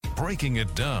Breaking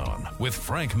It Down with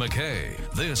Frank McKay.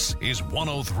 This is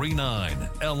 1039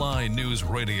 LI News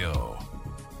Radio.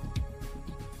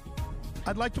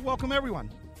 I'd like to welcome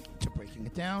everyone to Breaking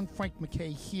It Down. Frank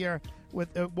McKay here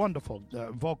with a wonderful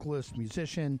vocalist,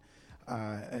 musician,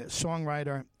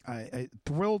 songwriter.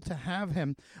 Thrilled to have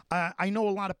him. I know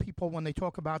a lot of people, when they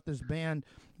talk about this band,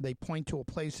 they point to A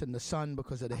Place in the Sun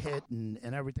because of the hit and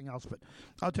everything else. But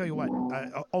I'll tell you what,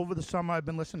 over the summer I've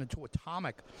been listening to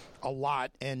Atomic a lot,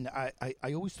 and I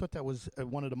always thought that was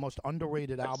one of the most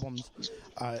underrated albums.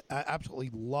 I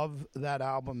absolutely love that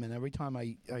album, and every time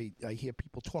I hear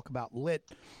people talk about Lit,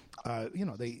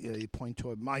 they point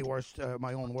to my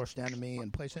own worst enemy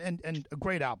and Place, and a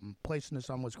great album. Place in the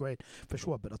Sun was great for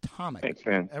sure, but Atomic. Thanks,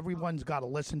 man. Everyone's got to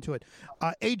listen to it.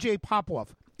 AJ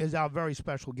Popov is our very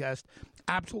special guest.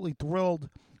 Absolutely thrilled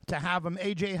to have him.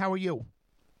 AJ, how are you?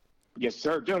 Yes,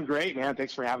 sir. Doing great, man.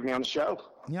 Thanks for having me on the show.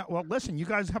 Yeah, well, listen, you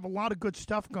guys have a lot of good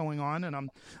stuff going on, and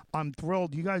I'm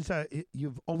thrilled. You guys,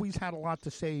 you've always had a lot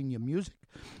to say in your music.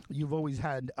 You've always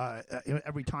had,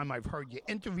 every time I've heard you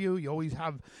interview, you always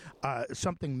have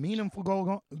something meaningful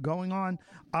going on.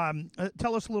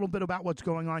 Tell us a little bit about what's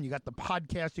going on. You got the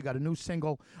podcast, you got a new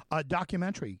single,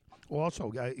 documentary.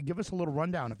 Also, give us a little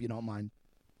rundown if you don't mind.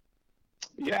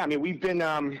 Yeah, I mean, we've been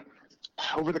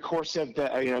over the course of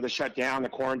the shutdown, the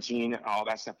quarantine, all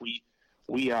that stuff. We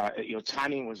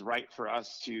timing was right for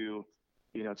us to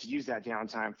use that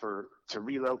downtime to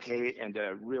relocate and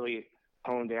to really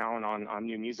hone down on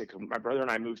new music. My brother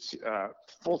and I moved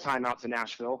full time out to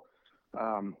Nashville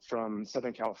from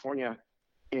Southern California,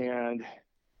 and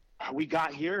we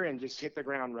got here and just hit the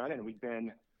ground running. We've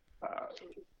been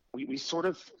we sort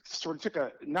of took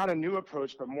not a new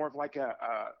approach, but more of like a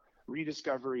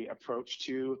rediscovery approach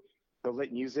to the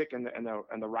lit music and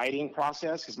the writing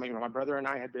process. Because my brother and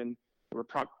I were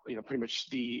pretty much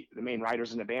the main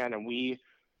writers in the band, and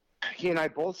he and I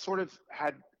both sort of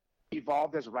had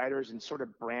evolved as writers and sort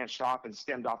of branched off and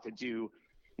stemmed off to do,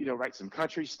 write some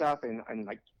country stuff and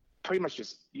like pretty much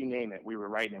just you name it, we were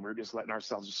writing, and we were just letting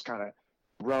ourselves just kind of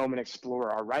roam and explore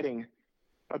our writing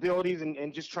abilities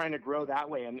and just trying to grow that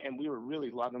way. And we were really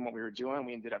loving what we were doing.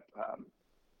 We ended up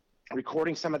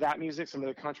recording some of that music, some of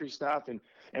the country stuff, and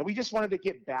we just wanted to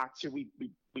get back to we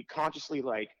consciously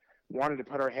wanted to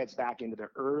put our heads back into the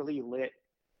early lit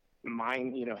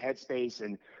mind headspace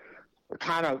and the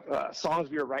kind of songs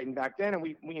we were writing back then. And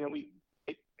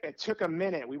it took a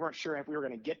minute. We weren't sure if we were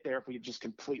going to get there, if we just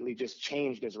completely just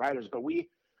changed as writers, but we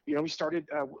started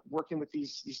working with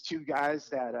these two guys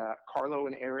that Carlo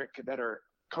and Eric that are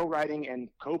co-writing and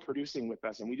co-producing with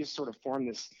us, and we just sort of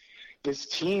formed this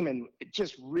team, and it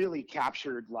just really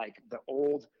captured like the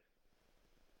old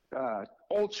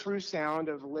true sound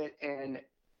of lit, and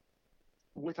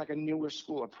with like a newer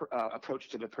school approach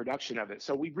to the production of it.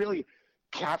 So we really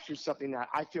captured something that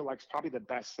I feel like is probably the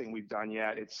best thing we've done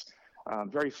yet. It's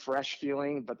very fresh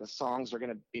feeling, but the songs are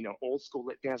going to, old school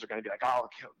lit fans are going to be like, oh,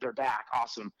 they're back.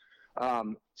 Awesome.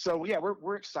 So yeah,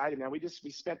 we're excited, man. We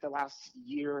spent the last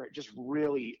year just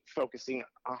really focusing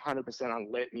 100%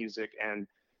 on lit music, and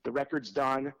the record's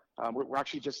done. We're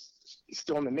actually just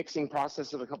still in the mixing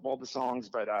process of a couple of the songs,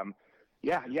 but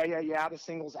yeah. The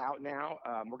single's out now.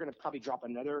 We're gonna probably drop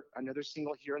another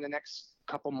single here in the next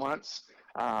couple months,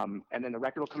 and then the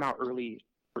record will come out early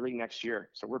next year.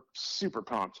 So we're super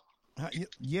pumped.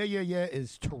 Yeah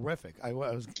is terrific. I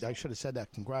should have said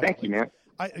that. Congratulations. Thank you, man.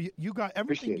 You got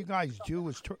everything you guys do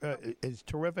is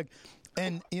terrific,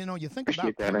 and you think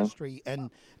about chemistry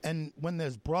and when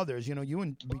there's brothers,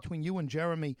 between you and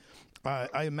Jeremy,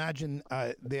 I imagine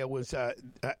there was.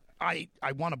 I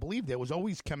want to believe there was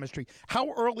always chemistry.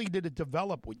 How early did it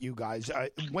develop with you guys?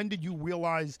 When did you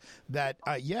realize that,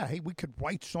 we could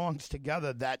write songs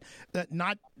together that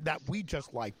not that we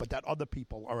just like, but that other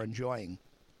people are enjoying?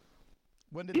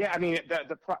 I mean,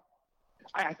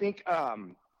 I think, I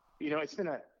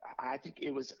think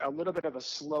it was a little bit of a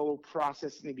slow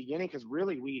process in the beginning, because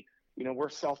really we're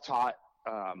self-taught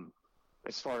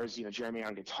as far as, Jeremy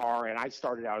on guitar, and I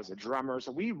started out as a drummer.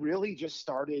 So we really just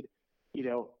started,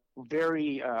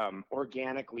 very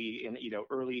organically in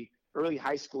early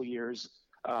high school years.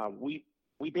 We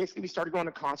basically started going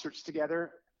to concerts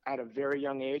together at a very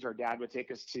young age. Our dad would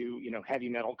take us to heavy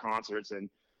metal concerts, and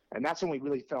that's when we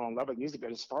really fell in love with music.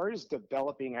 But as far as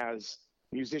developing as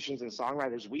musicians and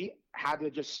songwriters, we had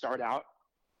to just start out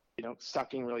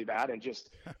sucking really bad, and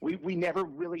just we never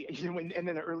really and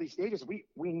in the early stages we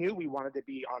knew we wanted to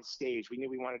be on stage. We knew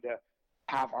we wanted to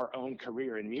have our own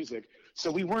career in music. So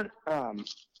we weren't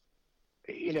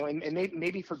and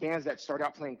maybe for bands that start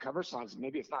out playing cover songs,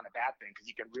 maybe it's not a bad thing, because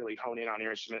you can really hone in on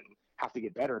your instrument and have to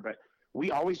get better. But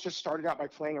we always just started out by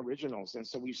playing originals. And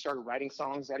so we started writing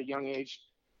songs at a young age,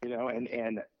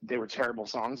 and they were terrible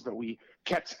songs, but we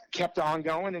kept on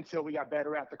going until we got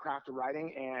better at the craft of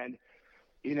writing. And,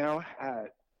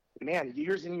 man,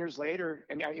 years and years later,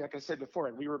 and like I said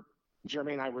before,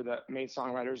 Jeremy and I were the main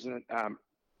songwriters in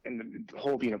the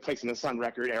whole, Place in the Sun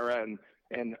record era.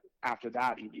 And after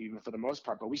that, even for the most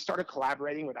part, but we started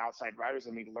collaborating with outside writers,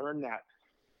 and we learned that,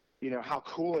 how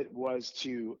cool it was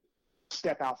to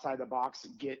step outside the box,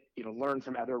 learn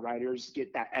from other writers,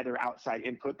 get that other outside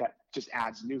input that just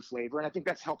adds new flavor. And I think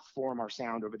that's helped form our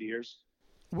sound over the years.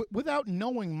 Without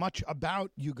knowing much about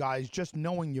you guys, just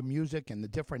knowing your music and the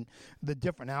different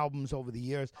albums over the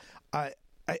years,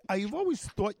 I've always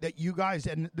thought that you guys,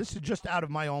 and this is just out of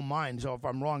my own mind, so if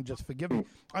I'm wrong, just forgive me.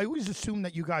 I always assume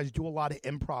that you guys do a lot of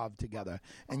improv together,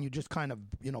 and you just kind of,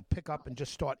 pick up and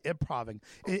just start improvising.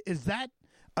 Is that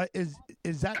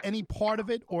any part of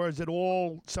it, or is it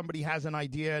all somebody has an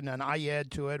idea and then I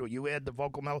add to it, or you add the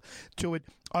vocal melody to it?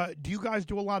 Do you guys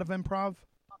do a lot of improv?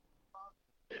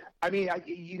 I mean,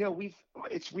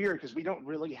 it's weird because we don't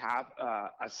really have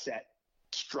a set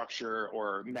structure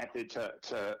or method to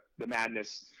the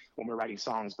madness when we're writing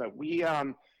songs, but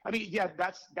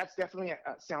that's definitely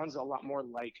sounds a lot more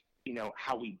like,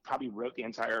 how we probably wrote the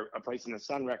entire A Place in the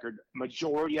Sun record.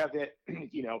 Majority of it,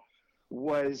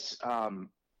 was,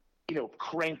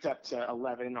 cranked up to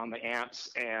 11 on the amps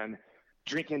and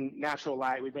drinking Natural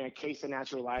Light. We bring a case of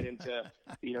Natural Light into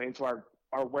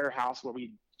our warehouse where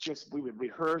we would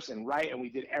rehearse and write, and we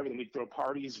did everything. We'd throw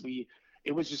parties.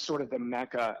 It was just sort of the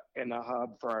mecca and the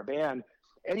hub for our band.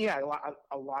 And yeah,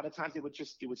 a lot of times it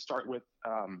would start with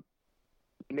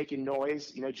making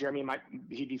noise. Jeremy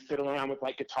he'd be fiddling around with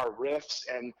like guitar riffs,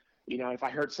 and if I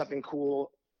heard something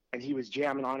cool and he was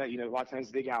jamming on it, a lot of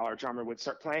times Big Al, our drummer, would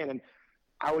start playing, and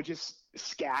I would just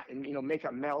scat and make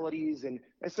up melodies, and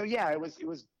so yeah,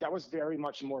 that was very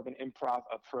much more of an improv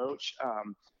approach.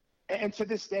 And to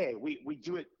this day, we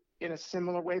do it in a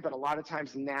similar way, but a lot of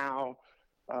times now,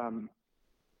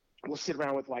 we'll sit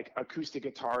around with like acoustic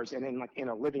guitars and in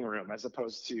a living room as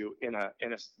opposed to in a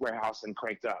warehouse and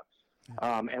cranked up.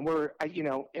 And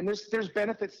and there's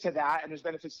benefits to that, and there's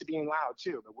benefits to being loud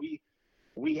too. But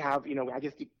we have, I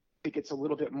just think it's a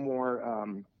little bit more,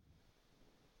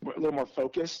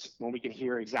 focused when we can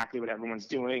hear exactly what everyone's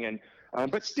doing. And,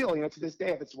 but still, to this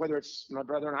day, whether it's my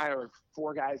brother and I or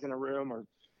four guys in a room, or,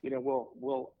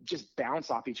 we'll just bounce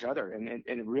off each other, and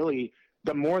really,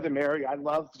 the more the merrier. I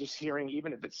love just hearing,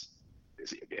 even if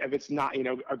it's not,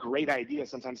 a great idea,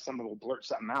 sometimes someone will blurt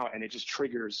something out and it just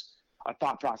triggers a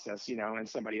thought process, in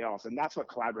somebody else. And that's what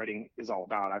collaborating is all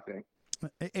about, I think.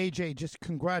 AJ, just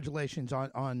congratulations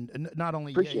on not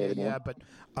only but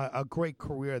a great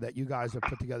career that you guys have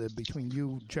put together between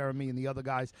you, Jeremy, and the other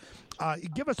guys.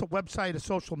 Give us a website, a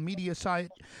social media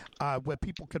site where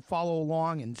people could follow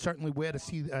along, and certainly where to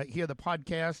hear the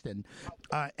podcast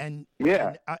and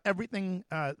everything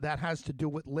that has to do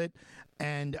with Lit.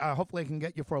 And hopefully I can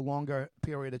get you for a longer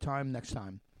period of time next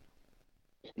time.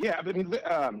 Yeah, I mean,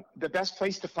 the best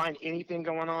place to find anything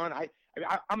going on,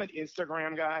 I'm an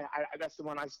Instagram guy. That's the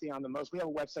one I stay on the most. We have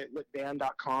a website,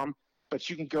 litband.com, but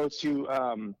you can go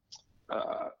to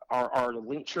our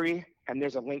link tree, and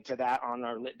there's a link to that on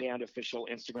our Lit Band official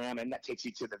Instagram, and that takes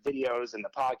you to the videos and the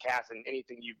podcast and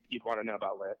anything you'd want to know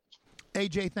about Lit.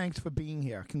 AJ, thanks for being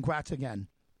here. Congrats again.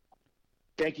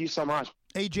 Thank you so much.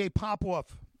 AJ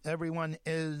Popoff, everyone,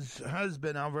 has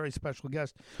been our very special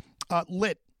guest.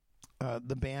 Lit.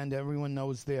 The band, everyone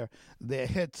knows their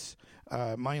hits.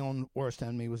 My Own Worst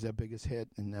Enemy was their biggest hit,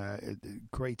 and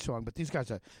great song. But these guys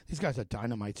are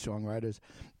dynamite songwriters.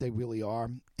 They really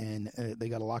are, and they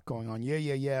got a lot going on. Yeah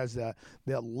is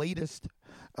their latest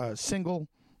single.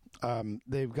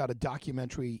 They've got a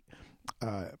documentary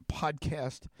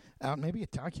podcast out, maybe a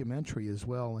documentary as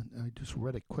well. And I just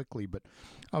read it quickly, but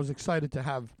I was excited to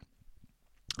have.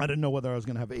 I didn't know whether I was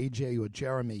going to have AJ or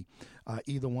Jeremy.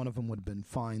 Either one of them would have been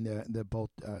fine. They're both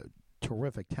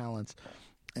terrific talents,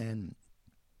 and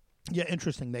yeah,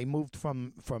 interesting. They moved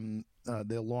from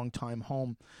their longtime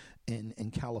home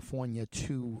in California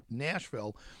to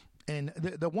Nashville, and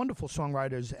they're wonderful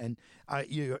songwriters. And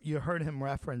you heard him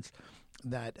reference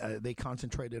that they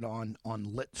concentrated on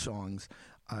lit songs.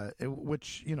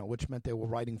 Which meant they were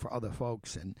writing for other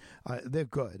folks, and they're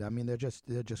good. I mean, they're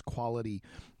just quality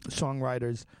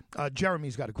songwriters.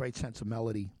 Jeremy's got a great sense of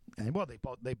melody, and well,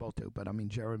 they both do. But I mean,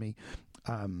 Jeremy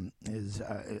is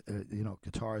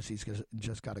guitarist. He's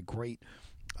just got a great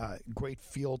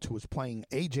feel to his playing.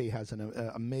 AJ has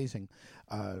an amazing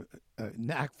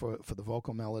knack for the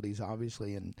vocal melodies,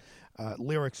 obviously, and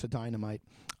lyrics are dynamite.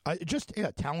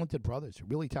 Talented brothers,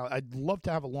 really talented. I'd love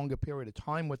to have a longer period of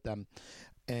time with them,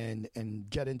 and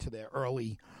get into their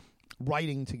early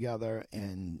writing together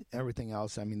and everything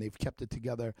else. I mean, they've kept it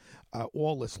together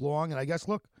all this long, and I guess,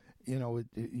 look,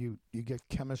 you get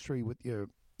chemistry with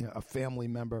a family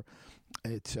member.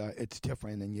 It's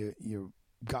different, and you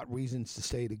got reasons to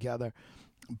stay together.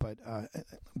 But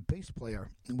bass player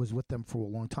was with them for a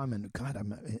long time, and God,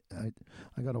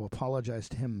 I got to apologize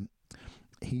to him.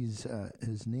 His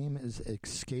name is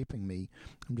escaping me.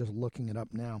 I'm just looking it up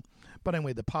now. But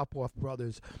anyway, the Popoff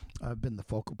brothers have been the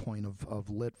focal point of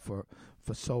Lit for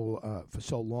so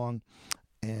long,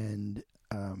 and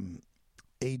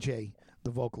AJ,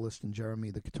 the vocalist, and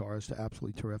Jeremy, the guitarist, are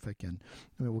absolutely terrific. And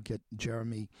we'll get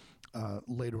Jeremy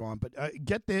later on. But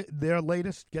get their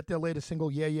latest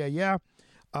single, Yeah Yeah Yeah.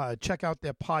 Check out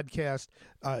their podcast.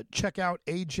 Check out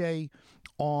AJ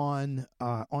on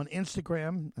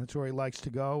Instagram. That's where he likes to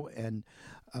go. And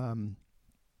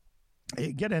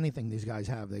get anything these guys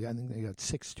have. I think they got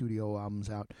 6 studio albums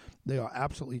out. They are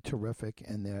absolutely terrific,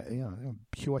 and they're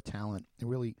pure talent. They're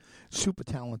really super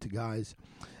talented guys,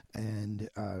 and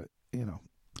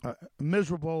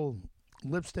Miserable,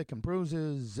 Lipstick and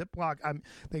Bruises, Ziploc.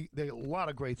 They a lot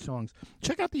of great songs.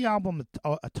 Check out the album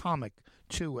Atomic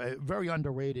too. A very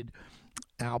underrated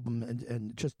album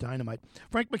and just dynamite.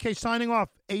 Frank MacKay signing off.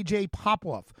 AJ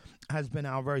Popoff has been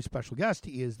our very special guest.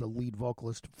 He is the lead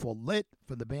vocalist for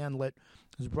the band Lit.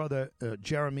 His brother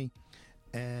Jeremy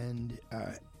and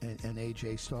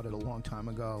AJ started a long time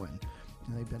ago, and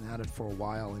they've been at it for a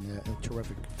while, and they're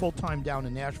terrific. Full time down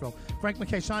in Nashville. Frank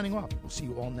MacKay signing off. We'll see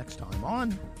you all next time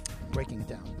on Breaking It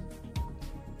Down.